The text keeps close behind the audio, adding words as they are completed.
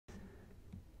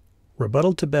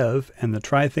Rebuttal to Bev and the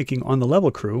Try Thinking on the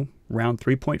Level crew, round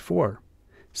 3.4.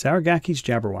 Sarugaki's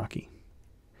Jabberwocky.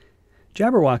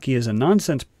 Jabberwocky is a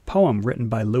nonsense poem written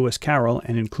by Lewis Carroll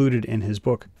and included in his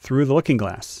book Through the Looking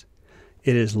Glass.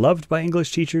 It is loved by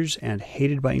English teachers and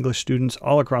hated by English students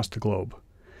all across the globe.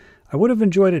 I would have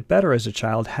enjoyed it better as a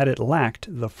child had it lacked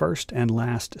the first and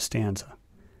last stanza.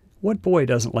 What boy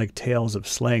doesn't like tales of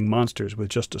slaying monsters with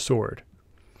just a sword?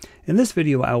 In this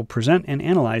video, I will present and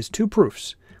analyze two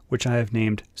proofs, which I have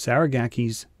named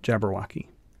Sarugaki's Jabberwocky.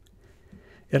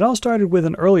 It all started with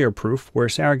an earlier proof where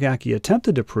Sarugaki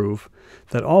attempted to prove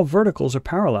that all verticals are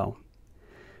parallel.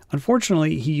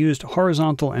 Unfortunately, he used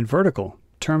horizontal and vertical,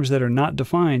 terms that are not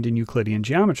defined in Euclidean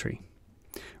geometry.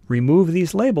 Remove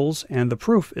these labels and the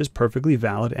proof is perfectly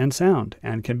valid and sound,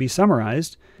 and can be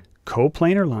summarized: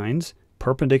 coplanar lines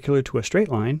perpendicular to a straight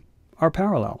line are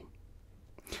parallel.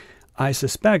 I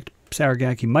suspect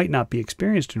Sarugaki might not be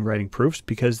experienced in writing proofs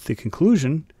because the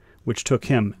conclusion, which took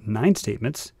him 9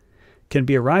 statements, can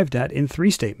be arrived at in 3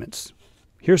 statements.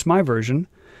 Here's my version,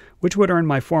 which would earn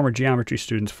my former geometry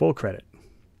students full credit.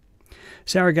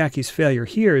 Sarugaki's failure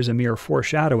here is a mere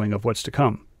foreshadowing of what's to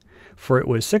come, for it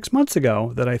was 6 months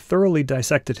ago that I thoroughly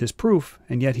dissected his proof,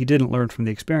 and yet he didn't learn from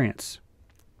the experience.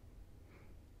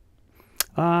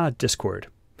 Discord.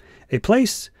 A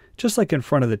place, just like in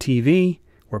front of the TV,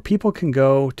 where people can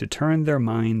go to turn their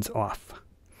minds off.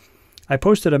 I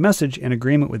posted a message in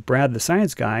agreement with Brad the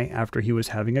science guy after he was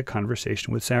having a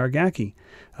conversation with Sarugaki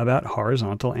about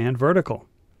horizontal and vertical.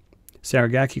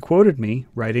 Sarugaki quoted me,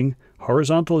 writing,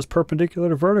 "Horizontal is perpendicular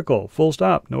to vertical, full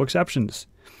stop, no exceptions,"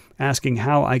 asking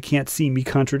how I can't see me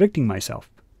contradicting myself.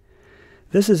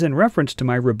 This is in reference to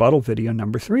my rebuttal video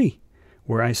number 3,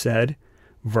 where I said,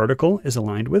 vertical is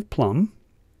aligned with plumb,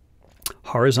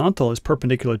 horizontal is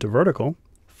perpendicular to vertical,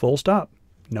 full stop,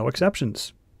 no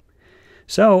exceptions.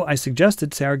 So I suggested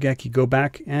Sarugaki go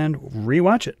back and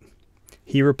rewatch it.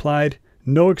 He replied,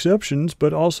 "No exceptions,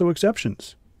 but also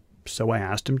exceptions." So I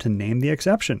asked him to name the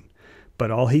exception,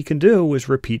 but all he can do was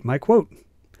repeat my quote.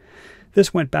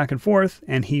 This went back and forth,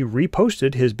 and he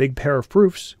reposted his big pair of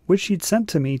proofs, which he'd sent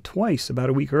to me twice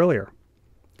about a week earlier.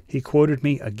 He quoted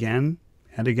me again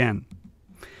and again.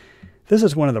 This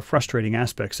is one of the frustrating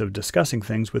aspects of discussing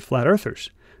things with flat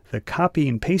earthers, the copy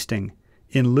and pasting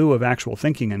in lieu of actual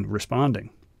thinking and responding.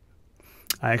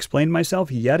 I explained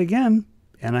myself yet again,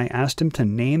 and I asked him to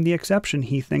name the exception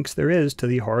he thinks there is to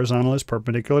the horizontal is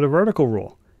perpendicular to vertical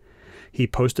rule. He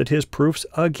posted his proofs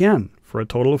again for a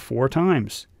total of 4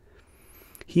 times.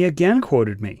 He again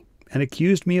quoted me and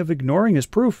accused me of ignoring his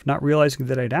proof, not realizing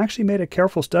that I'd actually made a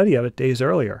careful study of it days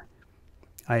earlier.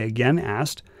 I again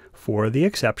asked for the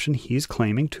exception he's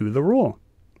claiming to the rule.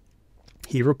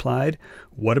 He replied,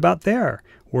 "What about there,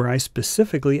 where I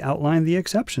specifically outlined the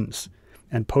exceptions,"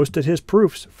 and posted his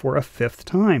proofs for a 5th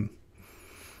time.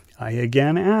 I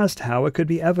again asked how it could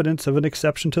be evidence of an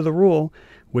exception to the rule,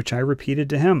 which I repeated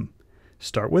to him.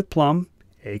 Start with plumb,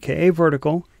 aka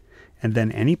vertical, and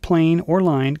then any plane or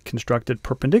line constructed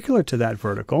perpendicular to that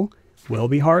vertical will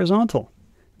be horizontal.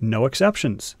 No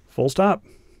exceptions, full stop.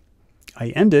 I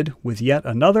ended with yet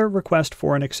another request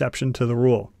for an exception to the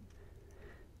rule.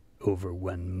 Over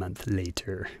 1 month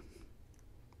later,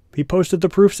 he posted the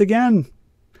proofs again,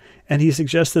 and he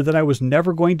suggested that I was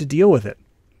never going to deal with it.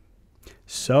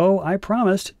 So I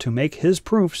promised to make his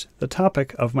proofs the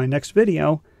topic of my next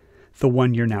video, the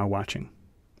one you're now watching.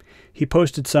 He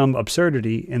posted some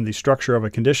absurdity in the structure of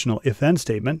a conditional if-then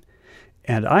statement,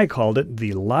 and I called it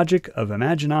the logic of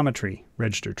imaginometry,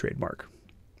 registered trademark.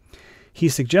 He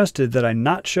suggested that I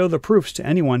not show the proofs to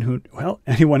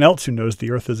anyone else who knows the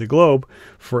Earth is a globe,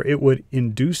 for it would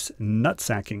induce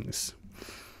nutsackings.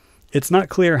 It's not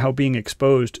clear how being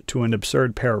exposed to an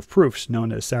absurd pair of proofs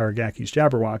known as Sarugaki's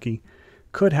Jabberwocky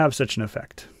could have such an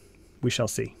effect. We shall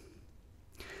see.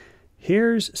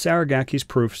 Here's Sarugaki's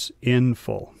proofs in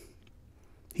full.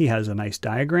 He has a nice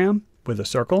diagram with a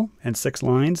circle and 6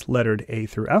 lines lettered A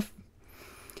through F.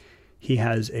 He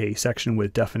has a section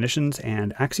with definitions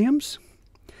and axioms.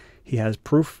 He has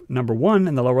proof number 1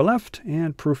 in the lower left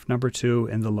and proof number 2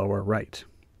 in the lower right.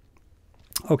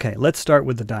 Okay, let's start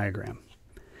with the diagram.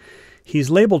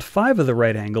 He's labeled 5 of the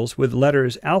right angles with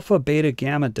letters alpha, beta,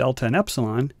 gamma, delta, and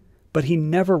epsilon, but he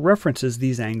never references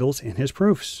these angles in his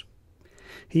proofs.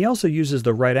 He also uses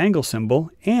the right angle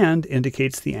symbol and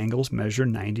indicates the angles measure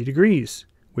 90 degrees,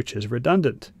 which is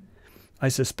redundant. I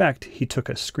suspect he took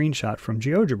a screenshot from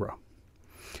GeoGebra.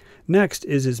 Next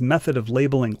is his method of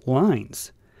labeling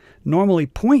lines. Normally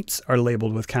points are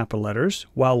labeled with capital letters,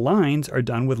 while lines are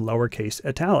done with lowercase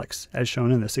italics, as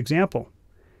shown in this example.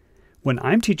 When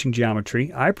I'm teaching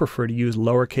geometry, I prefer to use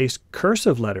lowercase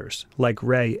cursive letters like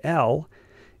Ray L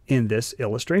in this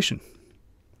illustration.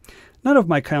 None of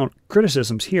my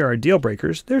criticisms here are deal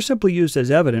breakers. They're simply used as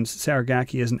evidence that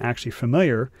Sarugaki isn't actually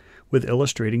familiar with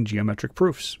illustrating geometric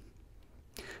proofs.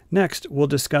 Next, we'll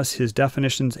discuss his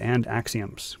definitions and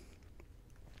axioms.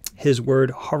 His definition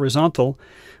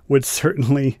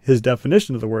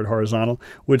of the word horizontal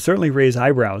would certainly raise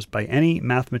eyebrows by any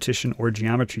mathematician or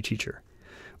geometry teacher,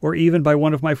 or even by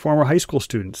one of my former high school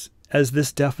students, as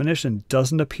this definition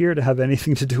doesn't appear to have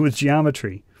anything to do with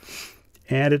geometry.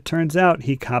 And it turns out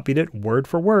he copied it word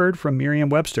for word from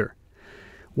Merriam-Webster.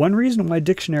 One reason why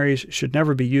dictionaries should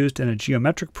never be used in a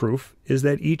geometric proof is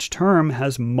that each term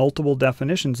has multiple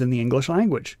definitions in the English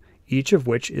language, each of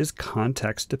which is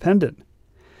context dependent.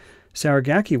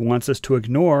 Sarugaki wants us to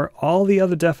ignore all the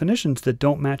other definitions that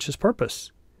don't match his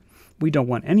purpose. We don't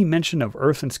want any mention of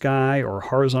earth and sky or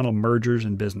horizontal mergers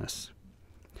in business.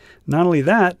 Not only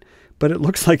that, but it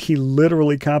looks like he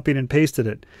literally copied and pasted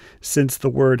it, since the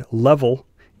word level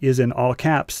is in all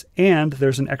caps and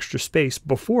there's an extra space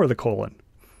before the colon.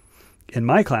 In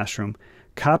my classroom,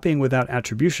 copying without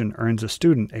attribution earns a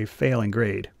student a failing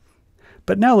grade.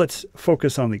 But now let's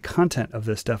focus on the content of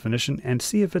this definition and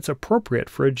see if it's appropriate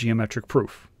for a geometric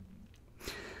proof.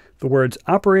 The words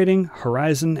operating,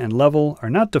 horizon, and level are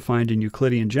not defined in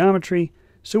Euclidean geometry,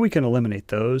 so we can eliminate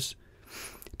those.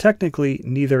 Technically,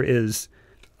 neither is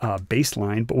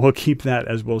baseline, but we'll keep that,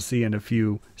 as we'll see in a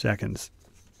few seconds.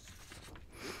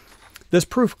 This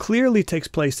proof clearly takes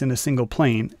place in a single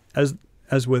plane, as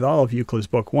with all of Euclid's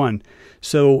Book 1,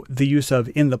 so the use of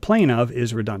in the plane of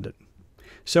is redundant.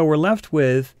 So we're left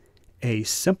with a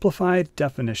simplified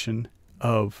definition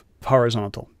of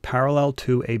horizontal, parallel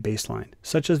to a baseline,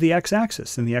 such as the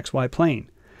x-axis in the xy plane,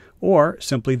 or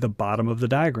simply the bottom of the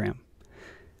diagram.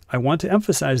 I want to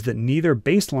emphasize that neither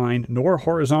baseline nor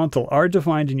horizontal are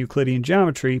defined in Euclidean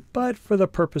geometry, but for the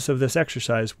purpose of this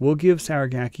exercise, we'll give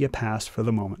Sarugaki a pass for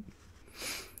the moment.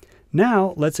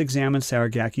 Now, let's examine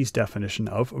Sarugaki's definition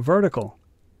of vertical.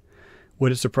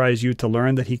 Would it surprise you to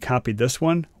learn that he copied this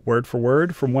one, word for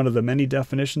word, from one of the many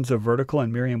definitions of vertical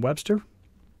in Merriam-Webster?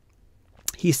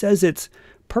 He says it's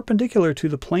perpendicular to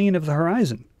the plane of the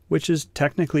horizon, which is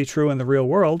technically true in the real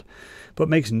world, but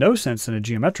makes no sense in a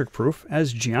geometric proof,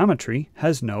 as geometry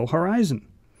has no horizon.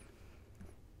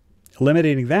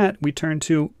 Eliminating that, we turn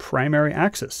to primary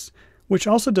axis, which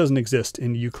also doesn't exist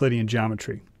in Euclidean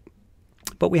geometry.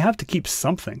 But we have to keep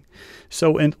something,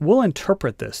 so we'll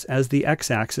interpret this as the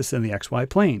x-axis in the xy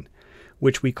plane,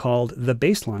 which we called the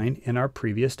baseline in our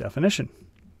previous definition.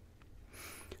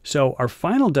 So our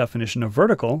final definition of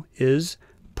vertical is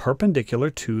perpendicular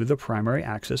to the primary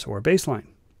axis or baseline.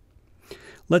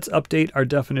 Let's update our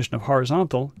definition of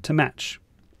horizontal to match.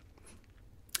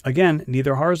 Again,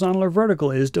 neither horizontal or vertical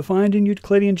is defined in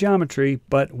Euclidean geometry,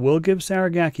 but we'll give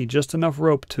Sarugaki just enough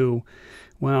rope to,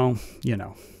 well, you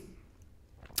know.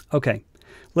 Okay,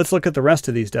 let's look at the rest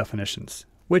of these definitions,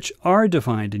 which are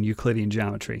defined in Euclidean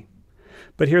geometry.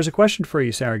 But here's a question for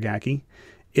you, Sarugaki.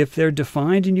 If they're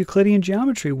defined in Euclidean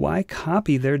geometry, why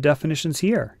copy their definitions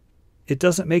here? It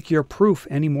doesn't make your proof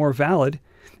any more valid,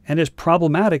 and is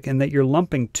problematic in that you're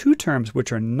lumping two terms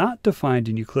which are not defined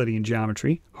in Euclidean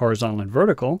geometry, horizontal and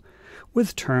vertical,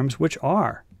 with terms which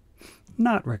are.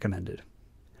 Not recommended.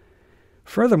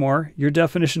 Furthermore, your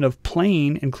definition of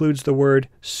plane includes the word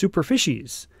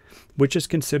superficies, which is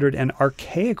considered an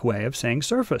archaic way of saying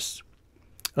surface.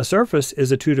 A surface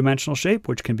is a two-dimensional shape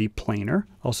which can be planar,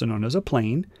 also known as a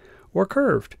plane, or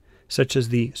curved, such as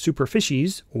the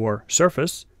superficies, or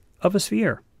surface, of a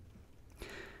sphere.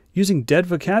 Using dead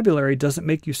vocabulary doesn't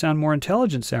make you sound more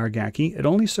intelligent, Sarugaki. It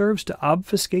only serves to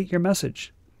obfuscate your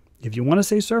message. If you want to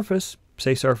say surface,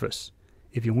 say surface.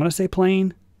 If you want to say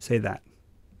plane, say that.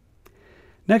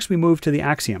 Next, we move to the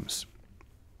axioms.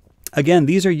 Again,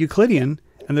 these are Euclidean,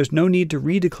 and there's no need to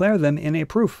redeclare them in a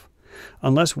proof,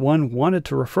 unless one wanted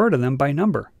to refer to them by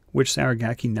number, which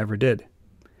Sarugaki never did.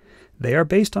 They are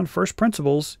based on first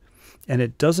principles, and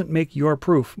it doesn't make your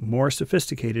proof more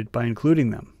sophisticated by including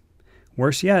them.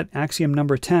 Worse yet, axiom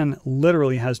number 10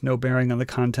 literally has no bearing on the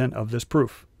content of this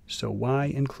proof, so why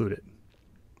include it?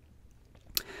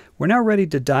 We're now ready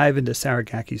to dive into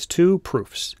Sarugaki's two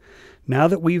proofs. Now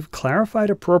that we've clarified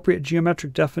appropriate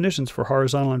geometric definitions for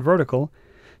horizontal and vertical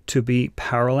to be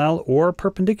parallel or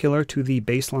perpendicular to the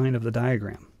baseline of the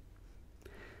diagram.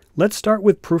 Let's start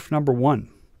with proof number 1.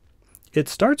 It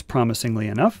starts promisingly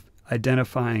enough,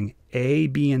 identifying A,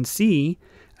 B, and C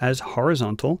as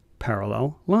horizontal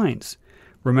parallel lines,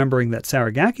 remembering that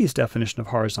Sarugaki's definition of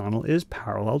horizontal is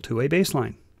parallel to a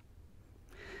baseline.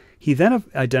 He then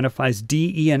identifies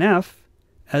D, E, and F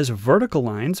as vertical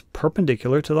lines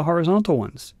perpendicular to the horizontal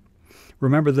ones.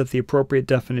 Remember that the appropriate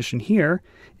definition here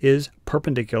is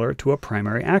perpendicular to a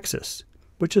primary axis,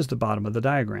 which is the bottom of the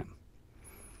diagram.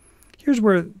 Here's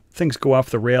where things go off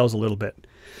the rails a little bit.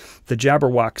 The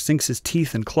Jabberwock sinks his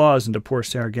teeth and claws into poor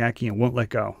Sarugaki and won't let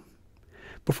go.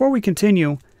 Before we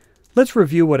continue, let's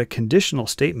review what a conditional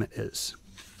statement is.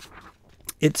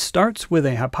 It starts with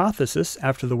a hypothesis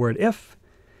after the word if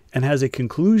and has a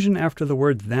conclusion after the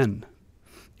word then.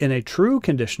 In a true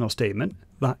conditional statement,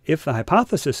 if the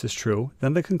hypothesis is true,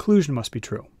 then the conclusion must be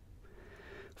true.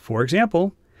 For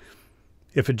example,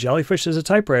 if a jellyfish is a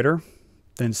typewriter,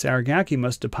 then Sarugaki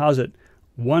must deposit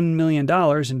 $1 million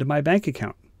into my bank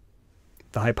account.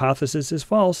 The hypothesis is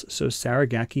false, so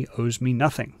Sarugaki owes me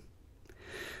nothing.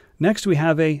 Next, we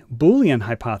have a Boolean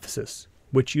hypothesis,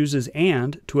 which uses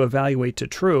and to evaluate to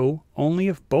true only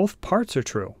if both parts are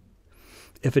true.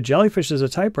 If a jellyfish is a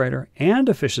typewriter and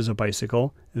a fish is a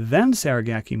bicycle, then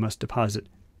Sarugaki must deposit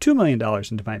 $2 million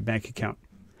into my bank account.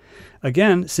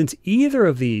 Again, since either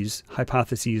of these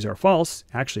hypotheses are false,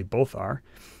 actually both are,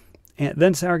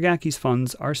 then Sarugaki's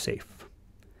funds are safe.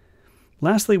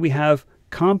 Lastly, we have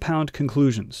compound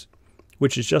conclusions,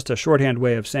 which is just a shorthand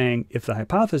way of saying if the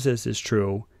hypothesis is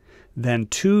true, then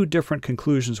two different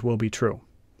conclusions will be true.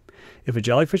 If a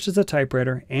jellyfish is a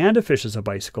typewriter and a fish is a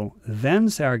bicycle, then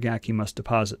Sarugaki must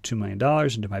deposit $2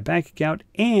 million into my bank account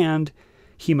and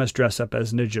he must dress up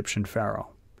as an Egyptian pharaoh.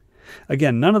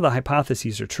 Again, none of the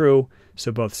hypotheses are true,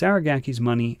 so both Sarugaki's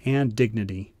money and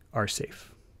dignity are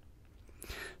safe.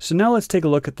 So now let's take a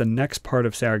look at the next part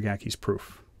of Sarugaki's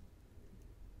proof.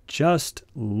 Just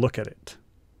look at it.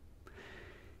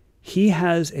 He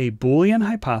has a Boolean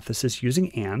hypothesis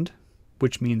using and,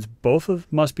 which means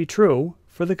both must be true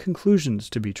for the conclusions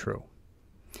to be true.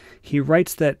 He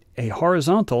writes that a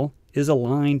horizontal is a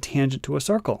line tangent to a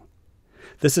circle.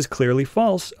 This is clearly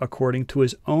false according to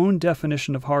his own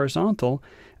definition of horizontal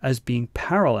as being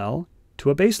parallel to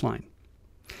a baseline.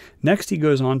 Next, he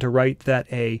goes on to write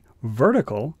that a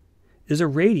vertical is a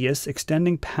radius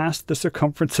extending past the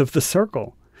circumference of the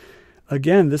circle.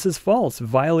 Again, this is false,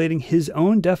 violating his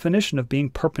own definition of being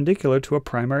perpendicular to a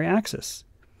primary axis.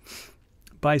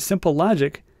 By simple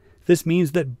logic, this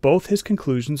means that both his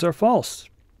conclusions are false.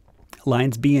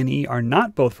 Lines B and E are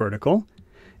not both vertical,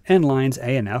 and lines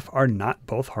A and F are not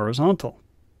both horizontal.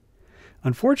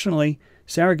 Unfortunately,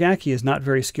 Sarugaki is not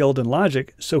very skilled in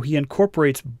logic, so he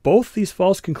incorporates both these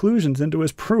false conclusions into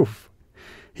his proof.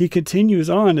 He continues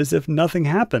on as if nothing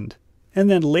happened, and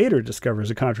then later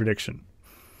discovers a contradiction.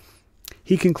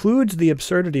 He concludes the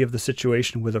absurdity of the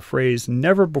situation with a phrase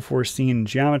never before seen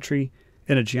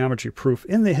in a geometry proof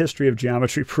in the history of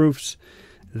geometry proofs.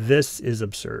 This is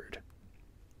absurd.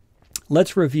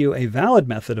 Let's review a valid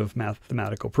method of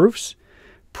mathematical proofs,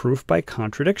 proof by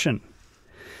contradiction.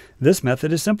 This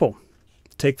method is simple.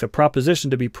 Take the proposition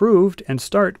to be proved and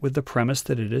start with the premise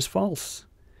that it is false.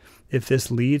 If this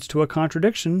leads to a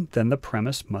contradiction, then the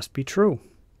premise must be true.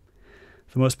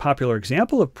 The most popular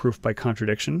example of proof by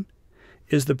contradiction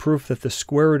is the proof that the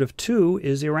square root of 2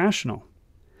 is irrational.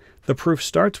 The proof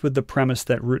starts with the premise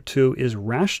that root 2 is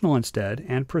rational instead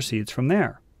and proceeds from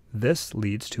there. This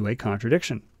leads to a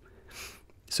contradiction.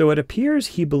 So it appears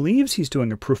he believes he's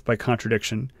doing a proof by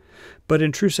contradiction, but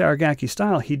in true Sarugaki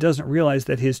style, he doesn't realize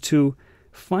that his two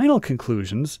final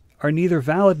conclusions are neither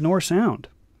valid nor sound.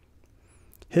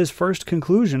 His first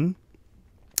conclusion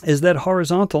is that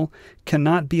horizontal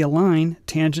cannot be a line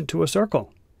tangent to a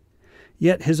circle.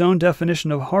 Yet his own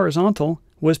definition of horizontal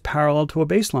was parallel to a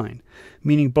baseline,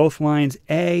 meaning both lines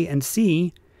A and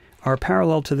C are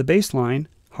parallel to the baseline,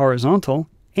 horizontal,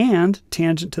 and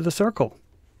tangent to the circle.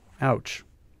 Ouch.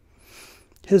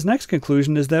 His next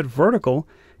conclusion is that vertical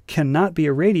cannot be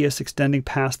a radius extending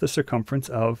past the circumference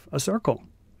of a circle.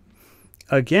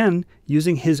 Again,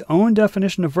 using his own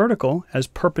definition of vertical as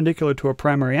perpendicular to a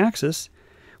primary axis,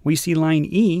 we see line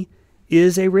E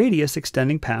is a radius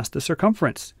extending past the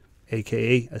circumference,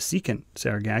 aka a secant.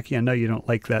 Sarugaki, I know you don't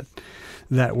like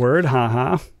that word,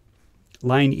 haha.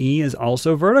 Line E is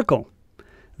also vertical.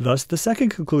 Thus, the second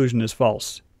conclusion is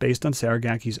false, based on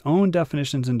Sarugaki's own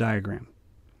definitions and diagram.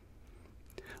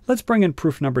 Let's bring in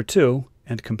proof number 2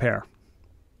 and compare.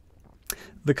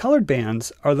 The colored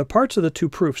bands are the parts of the two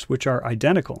proofs which are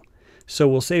identical, so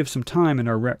we'll save some time in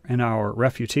our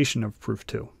refutation of proof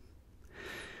 2.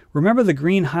 Remember, the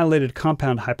green highlighted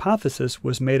compound hypothesis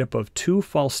was made up of two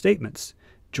false statements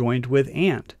joined with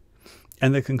and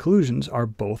the conclusions are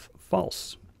both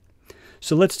false.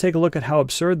 So let's take a look at how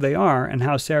absurd they are and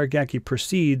how Sarugaki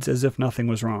proceeds as if nothing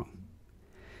was wrong.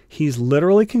 He's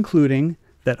literally concluding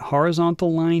that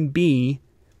horizontal line B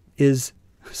is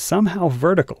somehow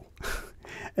vertical,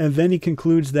 And then he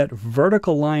concludes that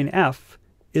vertical line F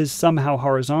is somehow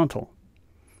horizontal.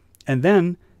 And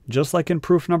then, just like in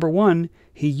proof number 1,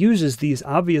 he uses these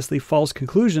obviously false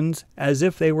conclusions as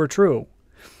if they were true.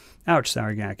 Ouch,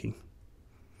 Sarugaki.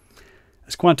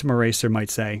 As Quantum Eraser might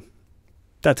say,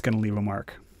 that's going to leave a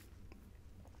mark.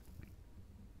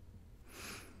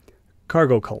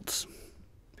 Cargo cults.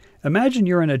 Imagine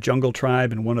you're in a jungle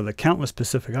tribe in one of the countless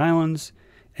Pacific Islands,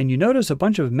 and you notice a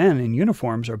bunch of men in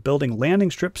uniforms are building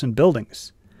landing strips and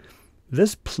buildings.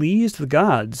 This pleased the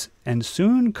gods, and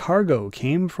soon cargo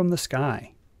came from the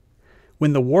sky.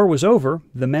 When the war was over,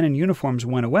 the men in uniforms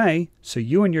went away, so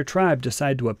you and your tribe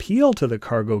decide to appeal to the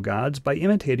cargo gods by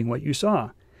imitating what you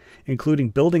saw, including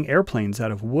building airplanes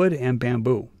out of wood and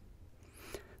bamboo.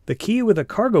 The key with a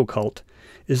cargo cult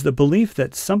is the belief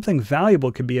that something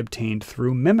valuable can be obtained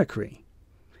through mimicry.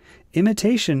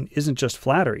 Imitation isn't just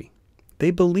flattery. They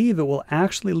believe it will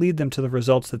actually lead them to the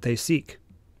results that they seek.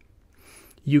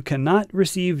 You cannot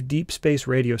receive deep space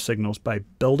radio signals by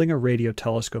building a radio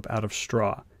telescope out of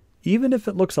straw, even if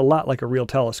it looks a lot like a real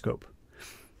telescope.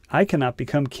 I cannot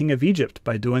become king of Egypt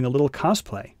by doing a little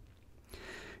cosplay.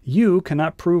 You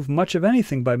cannot prove much of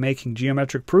anything by making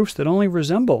geometric proofs that only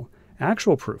resemble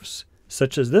actual proofs,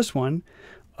 such as this one,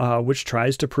 which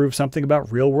tries to prove something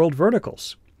about real-world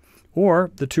verticals,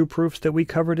 or the 2 proofs that we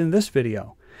covered in this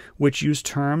video, which use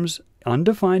terms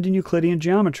undefined in Euclidean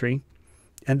geometry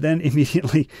and then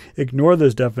immediately ignore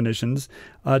those definitions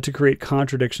to create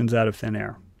contradictions out of thin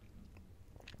air.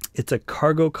 It's a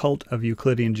cargo cult of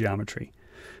Euclidean geometry.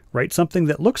 Write something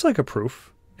that looks like a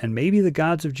proof, and maybe the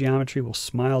gods of geometry will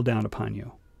smile down upon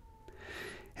you.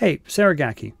 Hey,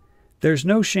 Sarugaki, there's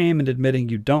no shame in admitting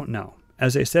you don't know,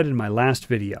 as I said in my last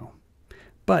video.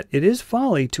 But it is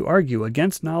folly to argue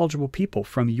against knowledgeable people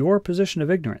from your position of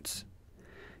ignorance.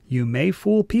 You may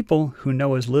fool people who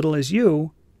know as little as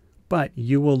you, but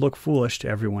you will look foolish to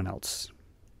everyone else.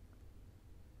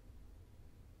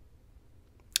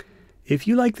 If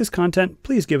you like this content,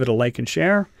 please give it a like and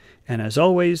share. And as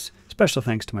always, special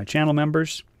thanks to my channel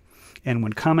members. And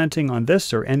when commenting on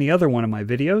this or any other one of my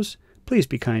videos, please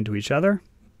be kind to each other.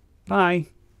 Bye.